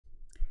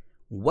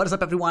What is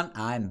up, everyone?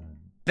 I'm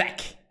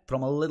back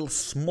from a little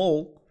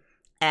small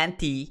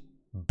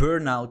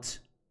anti-burnout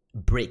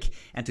break.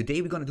 And today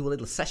we're going to do a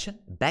little session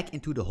back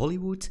into the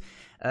Hollywood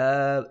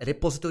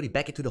repository,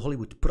 back into the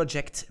Hollywood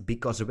project,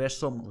 because there were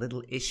some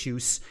little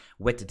issues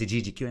with the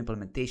GGQ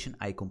implementation.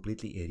 I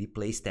completely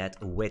replaced that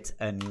with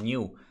a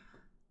new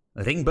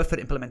ring buffer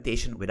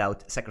implementation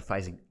without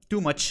sacrificing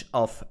too much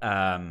of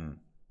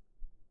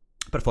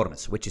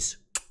performance, which is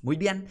muy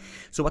bien.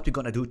 So what we're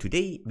going to do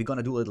today, we're going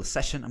to do a little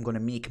session. I'm going to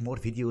make more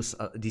videos,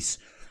 these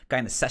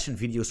kind of session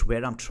videos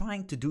where I'm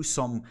trying to do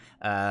some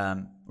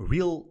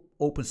real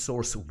open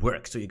source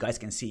work, so you guys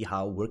can see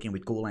how working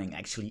with Golang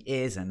actually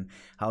is, and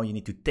how you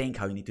need to think,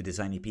 how you need to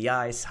design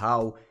APIs,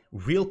 how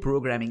real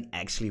programming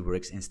actually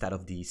works instead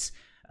of these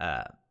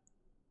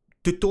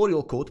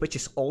tutorial code, which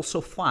is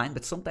also fine,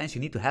 but sometimes you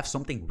need to have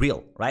something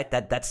real, right?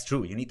 That's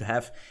true. You need to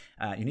have,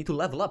 you need to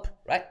level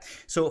up, right?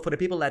 So for the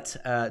people that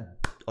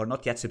are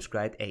not yet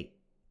subscribed, hey,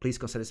 please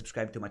consider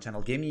subscribing to my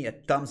channel. Give me a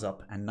thumbs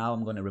up. And now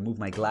I'm going to remove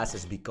my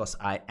glasses because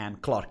I am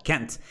Clark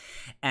Kent.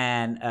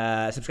 And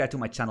subscribe to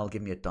my channel.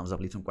 Give me a thumbs up.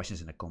 Leave some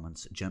questions in the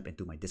comments. Jump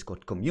into my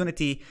Discord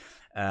community.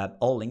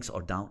 All links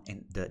are down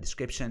in the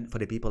description. For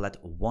the people that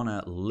want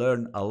to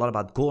learn a lot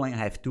about Golang, I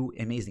have two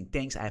amazing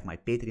things. I have my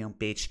Patreon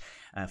page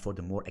for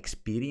the more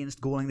experienced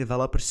Golang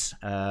developers,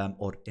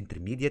 or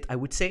intermediate, I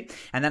would say.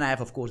 And then I have,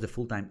 of course, the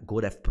full-time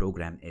GoDev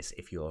program.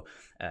 If you're,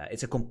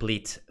 it's a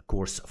complete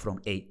course from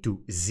A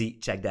to Z.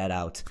 Check that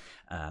out.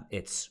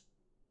 It's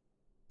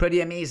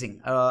pretty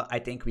amazing. I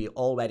think we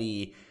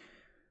already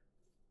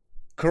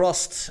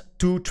crossed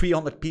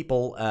 200-300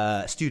 people,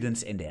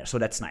 students in there, so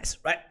that's nice,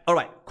 right? All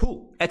right,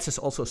 cool. It's just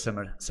also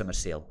summer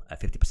sale,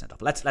 50%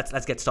 off.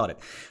 Let's get started.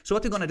 So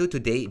what we're gonna do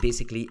today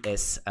basically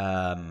is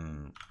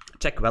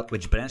check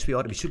which branch we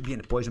are. We should be in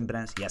the Poison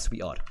branch. Yes,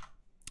 we are.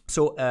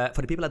 So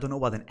for the people that don't know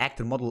what an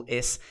actor model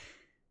is,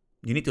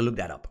 you need to look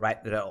that up, right?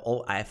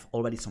 I have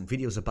already some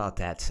videos about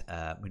that.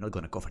 We're not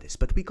going to cover this,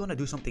 but we're going to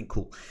do something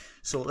cool.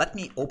 So let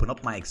me open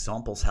up my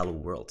examples Hello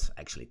World,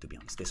 actually, to be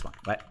honest, this one,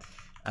 right?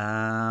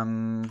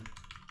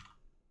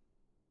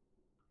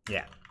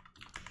 Yeah,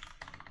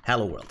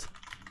 Hello World.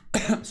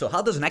 So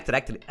how does an actor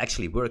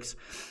actually works?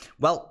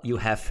 Well, you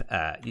have,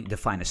 you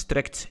define a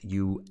struct,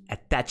 you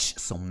attach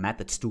some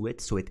methods to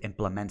it, so it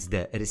implements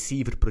the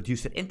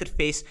receiver-producer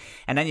interface,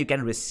 and then you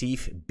can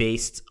receive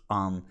based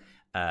on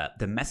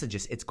the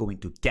messages it's going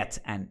to get,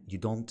 and you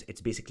don't,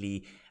 it's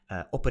basically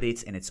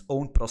operates in its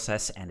own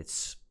process, and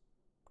it's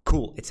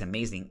cool, it's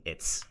amazing,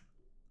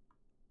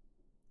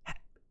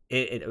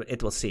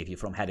 it will save you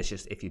from head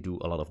issues if you do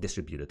a lot of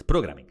distributed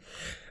programming.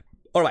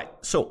 All right,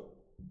 so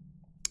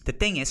the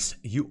thing is,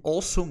 you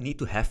also need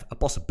to have a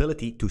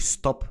possibility to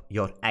stop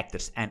your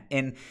actors, and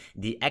in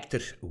the actor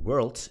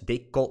world, they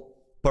call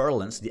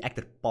parlance, the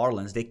actor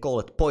parlance, they call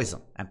it poison.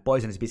 And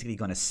poison is basically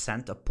going to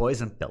send a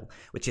poison pill,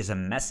 which is a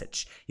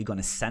message. You're going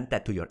to send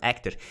that to your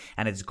actor,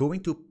 and it's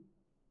going to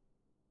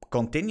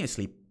continue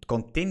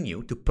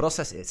to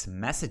process its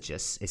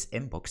messages, its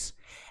inbox.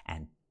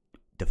 And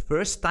the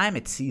first time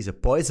it sees a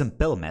poison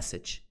pill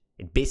message,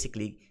 it's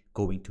basically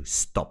going to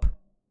stop.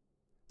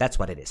 That's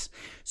what it is.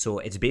 So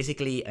it's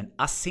basically an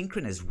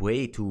asynchronous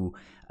way to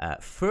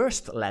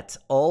first let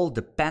all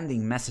the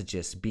pending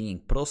messages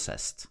being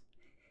processed,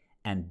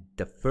 and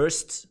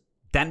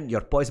then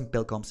your poison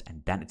pill comes,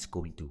 and then it's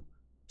going to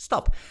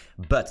stop.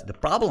 But the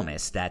problem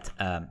is that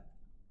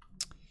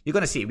you're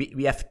going to see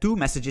we have two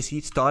messages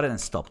here, started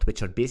and stopped,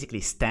 which are basically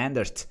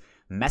standard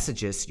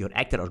messages your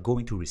actor are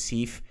going to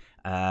receive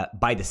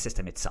by the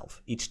system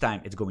itself. Each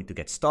time it's going to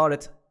get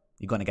started,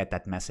 you're going to get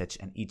that message,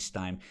 and each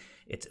time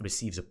it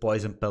receives a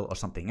poison pill or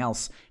something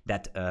else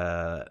that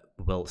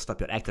will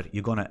stop your actor,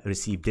 you're going to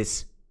receive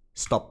this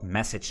stop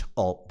message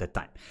all the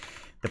time.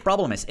 The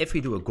problem is, if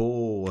we do a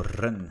go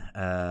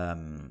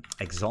run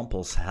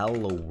examples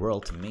hello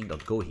world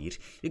main.go here,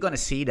 you're going to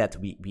see that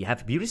we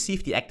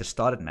received the actor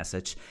started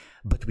message,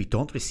 but we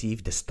don't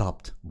receive the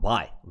stopped.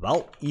 Why?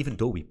 Well, even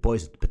though we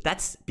poisoned, but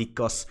that's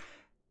because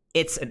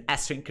it's an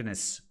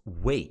asynchronous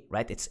way,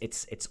 right?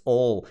 It's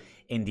all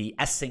in the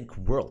async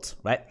world,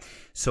 right?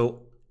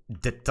 So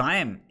the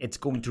time it's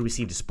going to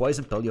receive this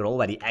poison pill, you're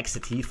already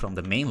exit here from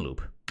the main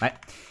loop, right?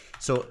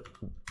 So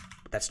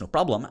that's no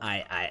problem.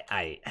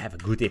 I have a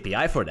good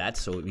API for that.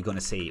 So we're going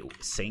to say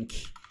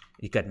sync.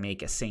 You could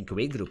make a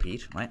Sync.WaitGroup here,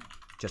 right?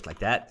 Just like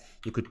that.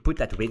 You could put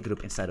that wait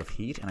group inside of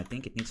here, and I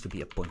think it needs to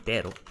be a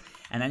pointero.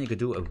 And then you could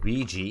do a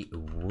VG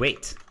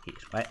wait here,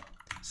 right?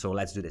 So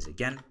let's do this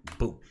again.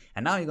 Boom.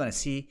 And now you're going to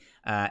see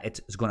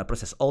it's going to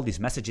process all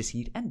these messages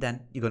here, and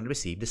then you're going to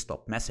receive the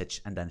stop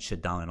message and then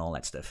shut down and all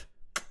that stuff.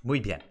 Muy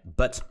bien.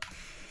 But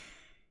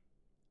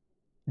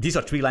these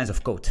are 3 lines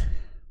of code.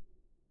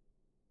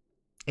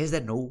 Is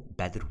there no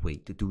better way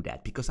to do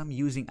that? Because I'm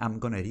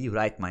going to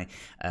rewrite my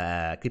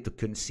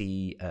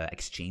cryptocurrency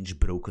exchange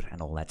broker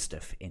and all that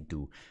stuff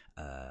into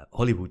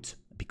Hollywood,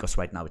 because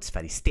right now it's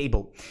very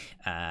stable.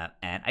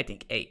 And I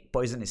think, hey,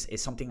 Poison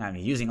is something I'm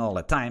using all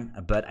the time,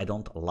 but I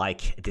don't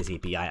like this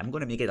API. I'm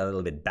going to make it a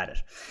little bit better.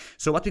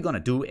 So what we're going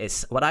to do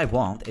is, what I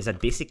want is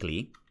that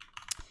basically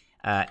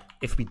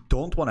if we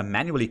don't want to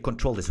manually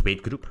control this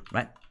wait group,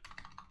 right?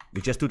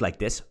 We just do it like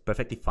this,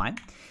 perfectly fine.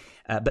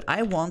 But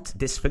I want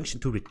this function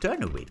to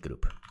return a wait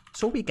group.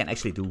 So we can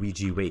actually do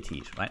VG wait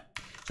here, right?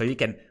 So you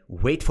can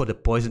wait for the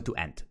poison to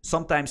end.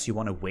 Sometimes you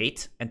want to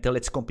wait until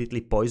it's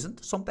completely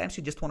poisoned. Sometimes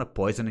you just want to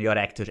poison your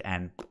actor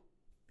and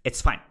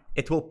it's fine.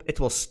 It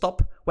will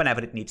stop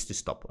whenever it needs to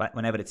stop, right?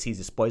 Whenever it sees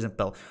this poison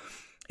pill,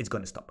 it's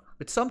going to stop.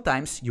 But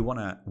sometimes you want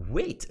to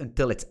wait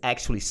until it's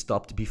actually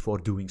stopped before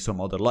doing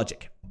some other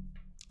logic.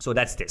 So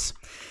that's this.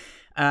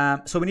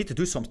 So we need to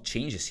do some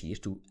changes here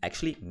to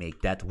actually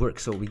make that work.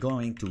 So we're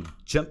going to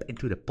jump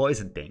into the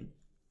poison thing.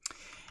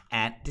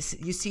 And this,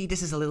 you see,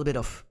 this is a little bit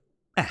of,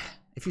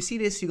 if you see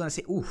this, you're going to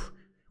say, ooh,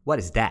 what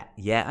is that?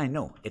 Yeah, I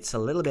know. It's a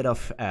little bit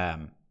of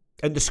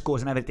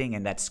underscores and everything,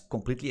 and that's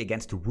completely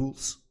against the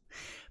rules.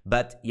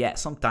 But yeah,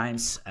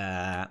 sometimes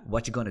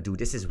what you're going to do,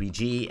 this is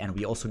VG, and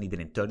we also need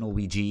an internal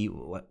VG.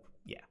 What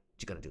you're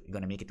going to do, you're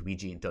going to make it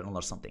VG internal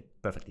or something.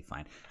 Perfectly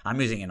fine. I'm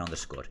using an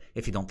underscore.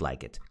 If you don't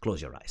like it,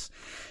 close your eyes.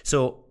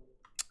 So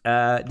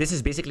this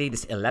is basically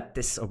this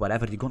elliptis or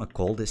whatever you're going to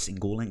call this in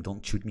Golang.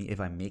 Don't shoot me if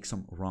I make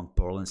some wrong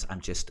parlance. I'm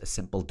just a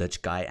simple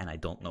Dutch guy and I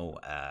don't know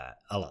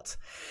a lot.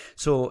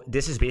 So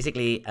this is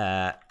basically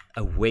a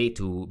way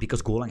to,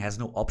 because Golang has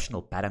no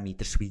optional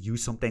parameters, we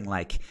use something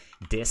like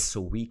this so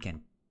we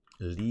can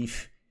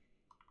leave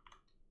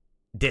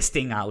this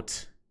thing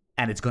out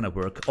and it's going to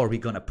work, or we're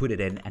going to put it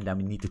in and then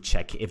we need to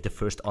check if the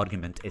first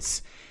argument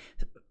is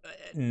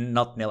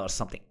not nil or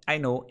something. I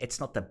know it's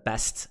not the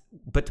best,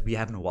 but we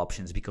have no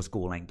options because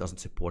Golang doesn't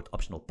support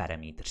optional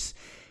parameters.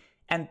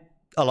 And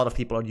a lot of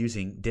people are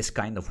using this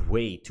kind of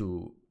way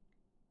to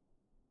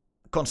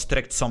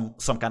construct some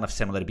kind of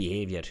similar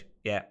behavior,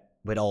 yeah,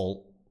 with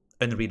all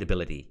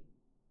unreadability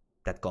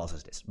that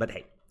causes this. But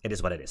hey, it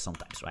is what it is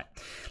sometimes, right?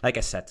 Like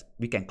I said,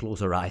 we can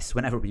close our eyes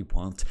whenever we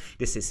want.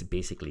 This is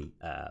basically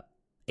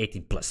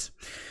 18 plus.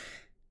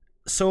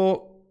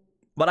 So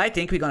what I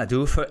think we're going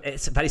to do,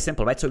 it's very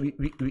simple, right? So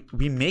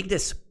we make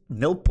this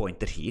nil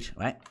pointer here,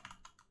 right?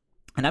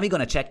 And then we're going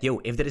to check,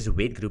 if there is a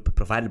wait group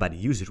provided by the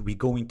user, we're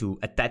going to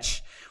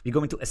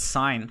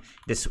assign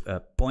this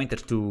pointer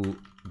to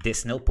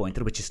this nil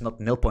pointer, which is not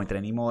nil pointer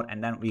anymore.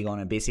 And then we're going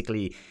to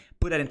basically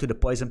put that into the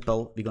poison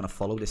pill. We're going to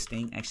follow this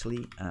thing,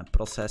 actually,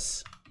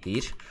 process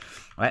here,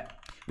 right?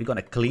 We're going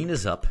to clean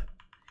this up.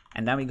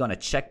 And then we're going to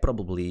check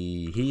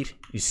probably here.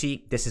 You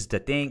see, this is the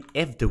thing.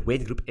 If the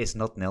wait group is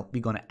not nil,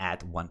 we're going to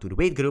add 1 to the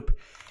wait group.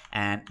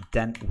 And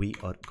then we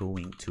are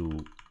going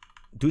to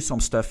do some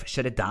stuff,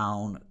 shut it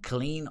down,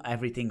 clean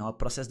everything up,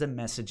 process the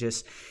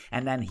messages.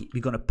 And then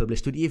we're going to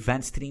publish to the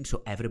event stream.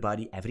 So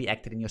every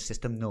actor in your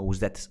system knows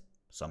that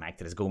some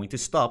actor is going to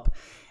stop.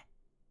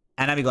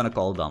 And then we're going to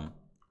call done.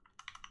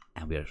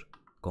 And we're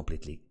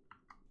completely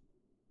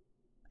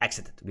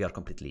exited. We are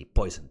completely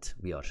poisoned.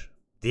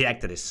 The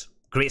actor is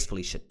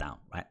gracefully shut down,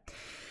 right?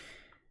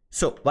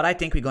 So what I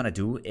think we're going to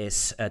do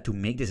is to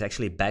make this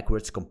actually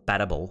backwards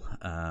compatible.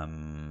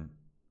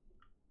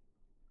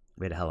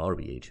 Where the hell are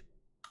we, Age?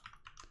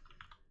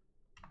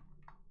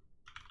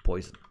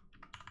 Poison.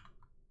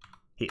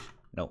 Here.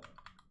 No.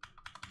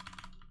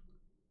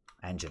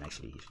 Engine,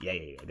 actually. Here.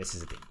 Yeah. This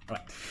is the thing. All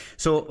right.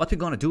 So what we're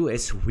going to do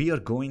is we are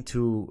going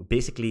to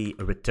basically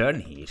return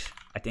here,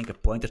 I think, a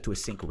pointer to a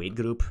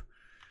Sync.WaitGroup.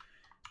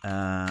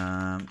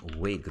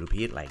 Wait group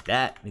here, like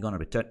that. We're going to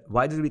return.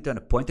 Why do we return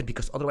a pointer?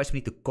 Because otherwise we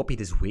need to copy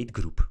this wait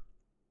group.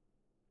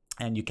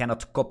 And you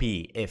cannot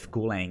copy if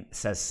Golang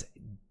says,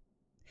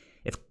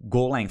 if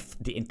Golang,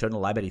 the internal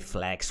library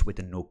flags with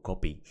a no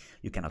copy,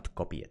 you cannot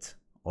copy it.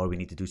 Or we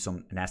need to do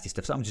some nasty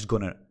stuff. So I'm just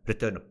going to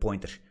return a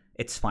pointer.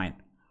 It's fine.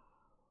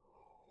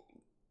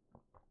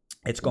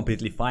 It's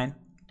completely fine.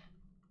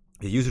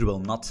 The user will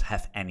not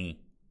have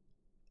any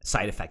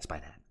side effects by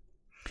that.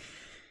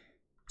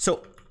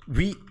 So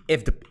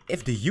if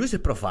the user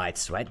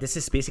provides, right, this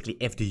is basically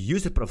if the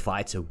user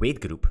provides a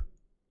wait group,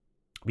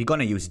 we're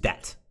going to use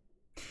that.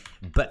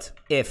 But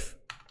if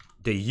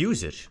the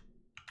user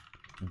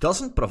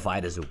doesn't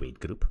provide us a wait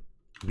group,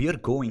 we are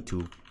going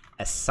to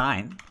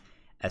assign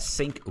a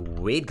sync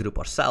wait group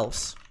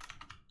ourselves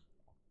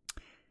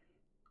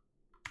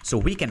so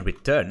we can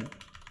return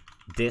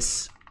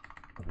this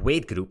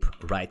wait group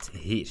right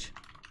here,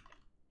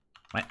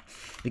 right?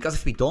 Because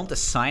if we don't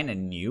assign a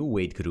new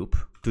wait group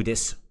to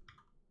this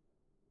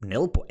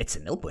it's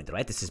a nil pointer,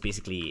 right? This is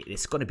basically,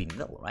 it's going to be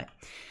nil, right?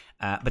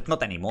 But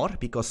not anymore,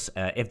 because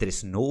if there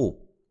is no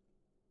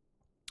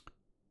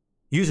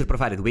user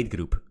provided wait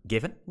group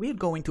given, we're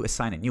going to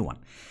assign a new one.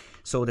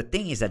 So the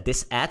thing is that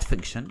this add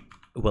function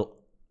will,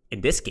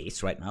 in this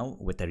case right now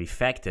with the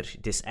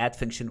refactor, this add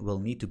function will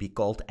need to be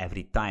called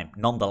every time,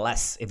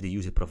 nonetheless, if the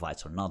user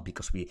provides or not,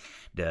 because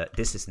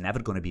this is never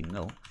going to be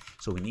null.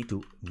 So we need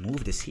to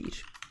move this here,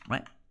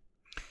 right?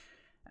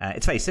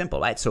 It's very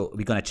simple, right? So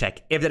we're going to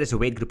check if there is a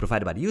wait group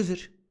provided by the user,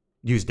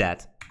 use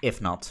that.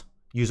 If not,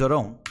 use our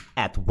own,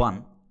 add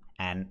 1,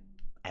 and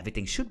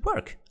everything should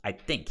work, I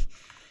think.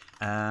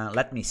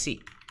 Let me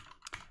see.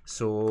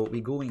 So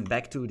we're going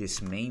back to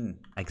this main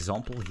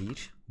example here,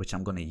 which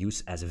I'm going to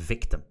use as a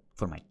victim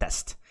for my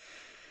test.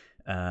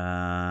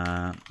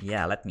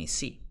 Yeah, let me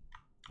see.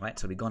 Right,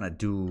 so we're gonna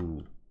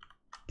do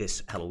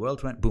this hello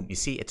world run. Boom, you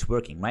see it's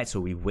working, right? So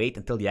we wait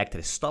until the actor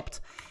is stopped.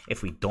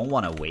 If we don't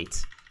want to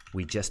wait,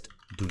 we just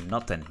do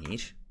nothing here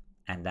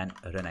and then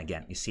run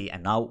again. You see,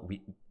 and now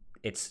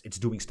it's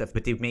doing stuff,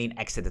 but the main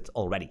exited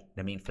already.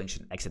 The main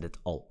function exited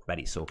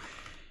already, so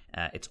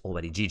it's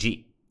already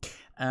GG.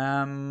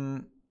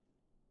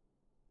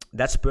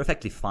 That's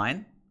perfectly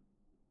fine.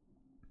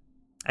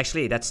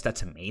 Actually,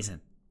 that's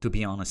amazing, to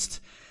be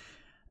honest.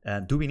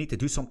 Do we need to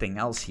do something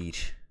else here?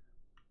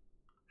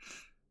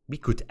 We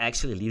could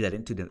actually leave that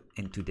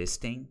into this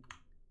thing,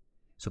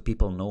 so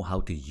people know how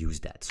to use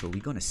that. So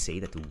we're gonna say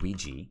that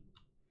VG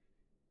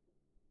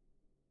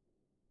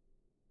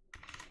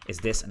is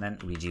this, and then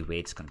VG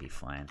wait is gonna be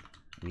fine.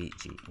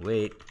 VG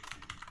wait.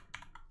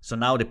 So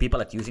now the people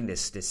that using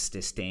this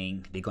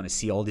thing, they're gonna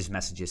see all these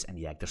messages and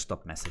the actor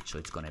stop message. So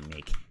it's gonna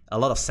make a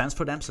lot of sense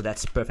for them. So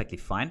that's perfectly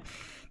fine.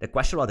 The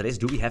question rather is,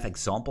 do we have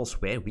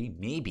examples where we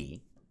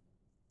maybe,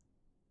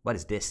 what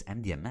is this?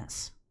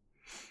 MDMS.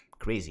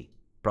 Crazy.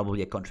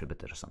 Probably a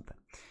contributor or something.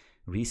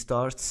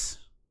 Restarts.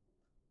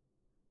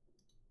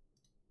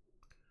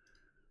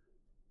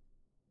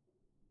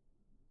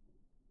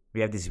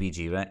 We have this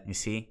VG, right? You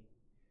see?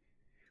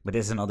 But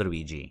there's another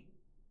VG.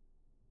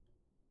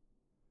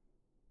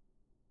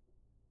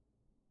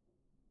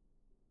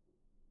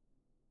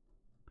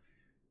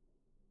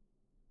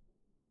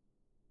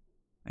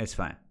 It's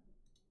fine.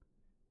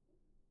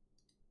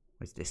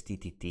 What's this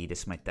TTT? This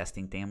is my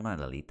testing thing. I'm gonna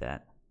delete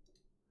that.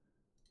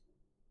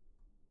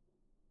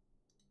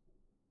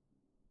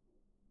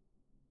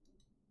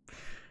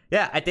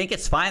 Yeah, I think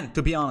it's fine,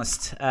 to be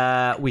honest.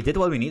 We did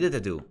what we needed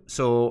to do.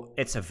 So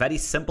it's a very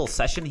simple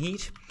session here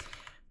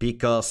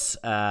because,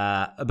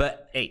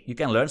 but hey, you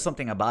can learn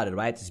something about it,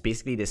 right? It's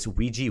basically this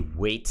VG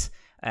wait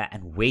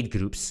and wait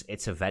groups.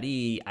 It's a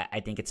very, I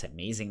think it's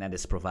amazing that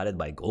it's provided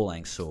by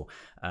Golang. So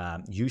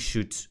you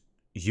should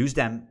use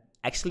them.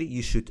 Actually,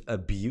 you should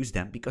abuse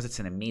them because it's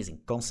an amazing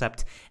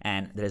concept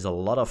and there's a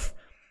lot of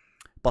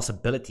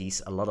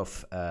possibilities, a lot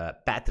of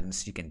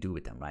patterns you can do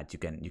with them, right? You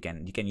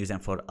can use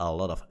them for a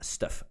lot of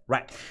stuff,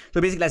 right?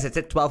 So basically, as I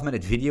said,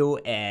 12-minute video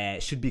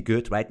should be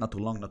good, right? Not too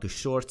long, not too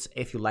short.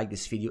 If you like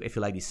this video, if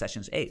you like these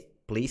sessions, hey,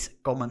 please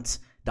comment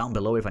down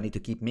below if I need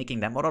to keep making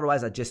them, or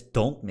otherwise I just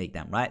don't make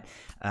them, right?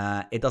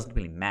 It doesn't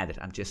really matter.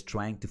 I'm just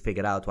trying to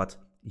figure out what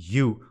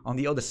you on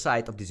the other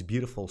side of this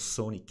beautiful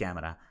Sony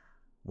camera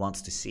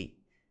wants to see.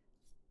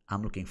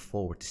 I'm looking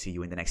forward to see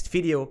you in the next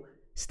video.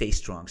 Stay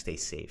strong, stay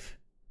safe.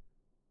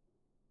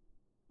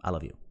 I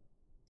love you.